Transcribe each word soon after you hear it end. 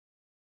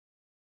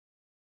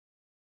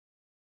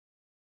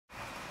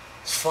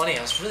It's funny,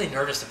 I was really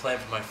nervous to play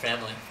them for my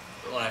family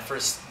when I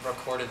first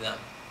recorded them,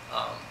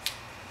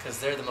 because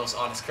they're the most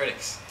honest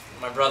critics.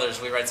 My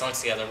brothers, we write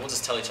songs together, we'll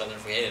just tell each other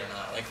if we hate it or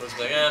not. Like, we'll just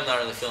be like, I'm not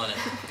really feeling it,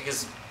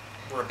 because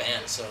we're a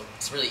band, so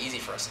it's really easy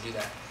for us to do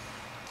that.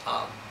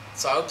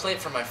 So I would play it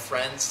for my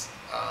friends,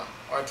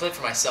 or I'd play it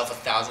for myself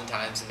 1,000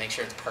 times and make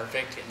sure it's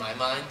perfect in my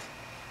mind,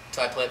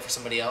 until I play it for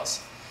somebody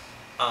else.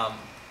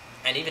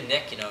 And even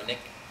Nick,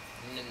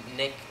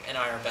 Nick and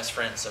I are best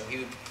friends, so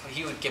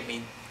he would give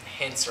me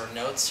hints or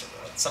notes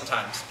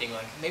sometimes, being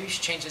like, maybe you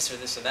should change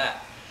this or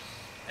that.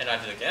 And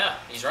I'd be like, yeah,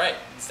 he's right.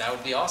 That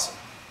would be awesome.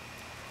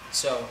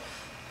 So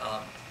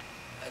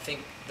I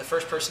think the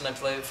first person I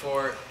play it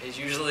for is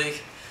usually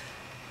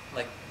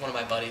like one of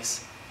my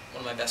buddies,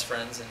 one of my best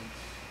friends, and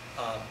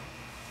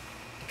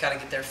kind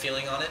of get their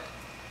feeling on it.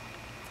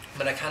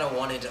 But I kind of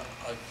wanted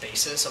a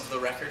basis of the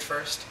record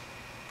first.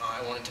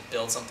 I wanted to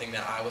build something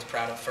that I was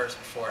proud of first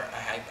before I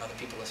had other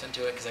people listen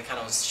to it, because I kind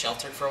of was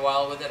sheltered for a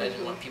while with it. I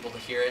didn't want people to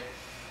hear it,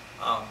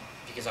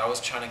 because I was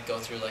trying to go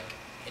through like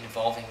an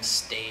evolving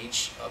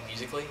stage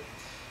musically.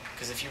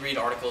 Because if you read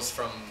articles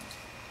from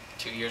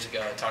 2 years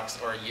ago,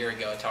 or a year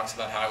ago, it talks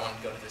about how I wanted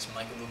to go to this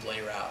Michael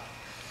Bublé route.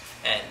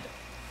 And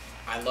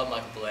I love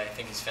Michael Bublé, I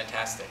think he's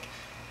fantastic.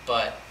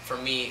 But for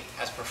me,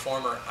 as a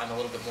performer, I'm a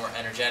little bit more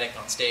energetic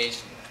on stage.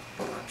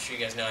 I'm sure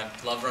you guys know I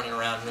love running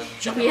around,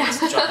 jumping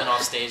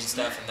off stage and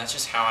stuff, and that's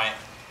just how I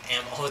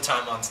am all the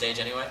time on stage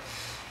anyway.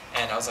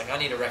 And I was like, I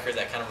need a record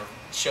that kind of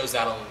shows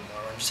that a little bit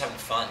more. I'm just having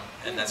fun,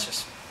 and that's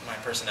just my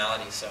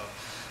personality. So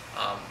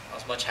I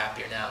was much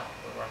happier now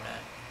where I'm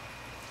at.